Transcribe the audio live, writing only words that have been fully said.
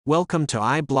Welcome to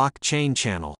iBlockchain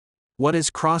channel. What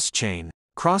is cross-chain?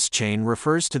 Cross-chain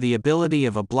refers to the ability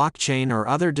of a blockchain or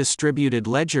other distributed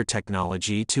ledger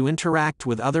technology to interact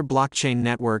with other blockchain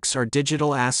networks or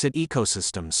digital asset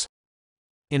ecosystems.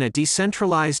 In a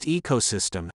decentralized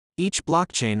ecosystem, each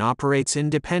blockchain operates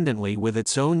independently with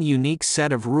its own unique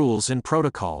set of rules and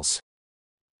protocols.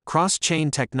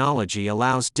 Cross-chain technology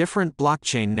allows different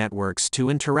blockchain networks to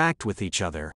interact with each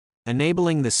other,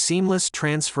 enabling the seamless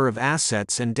transfer of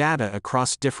assets and data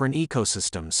across different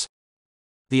ecosystems.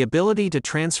 The ability to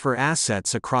transfer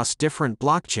assets across different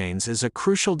blockchains is a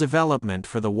crucial development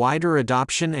for the wider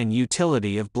adoption and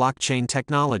utility of blockchain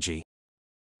technology.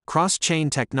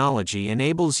 Cross-chain technology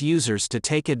enables users to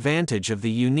take advantage of the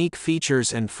unique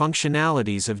features and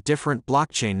functionalities of different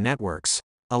blockchain networks,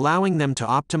 allowing them to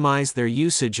optimize their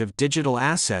usage of digital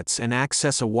assets and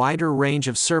access a wider range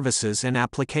of services and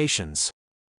applications.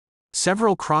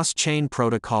 Several cross-chain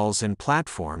protocols and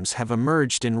platforms have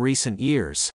emerged in recent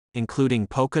years, including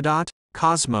Polkadot,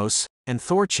 Cosmos, and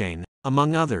Thorchain,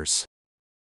 among others.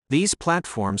 These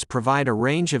platforms provide a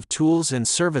range of tools and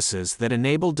services that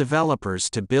enable developers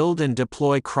to build and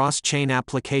deploy cross-chain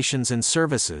applications and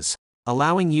services,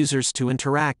 allowing users to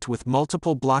interact with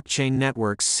multiple blockchain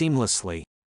networks seamlessly.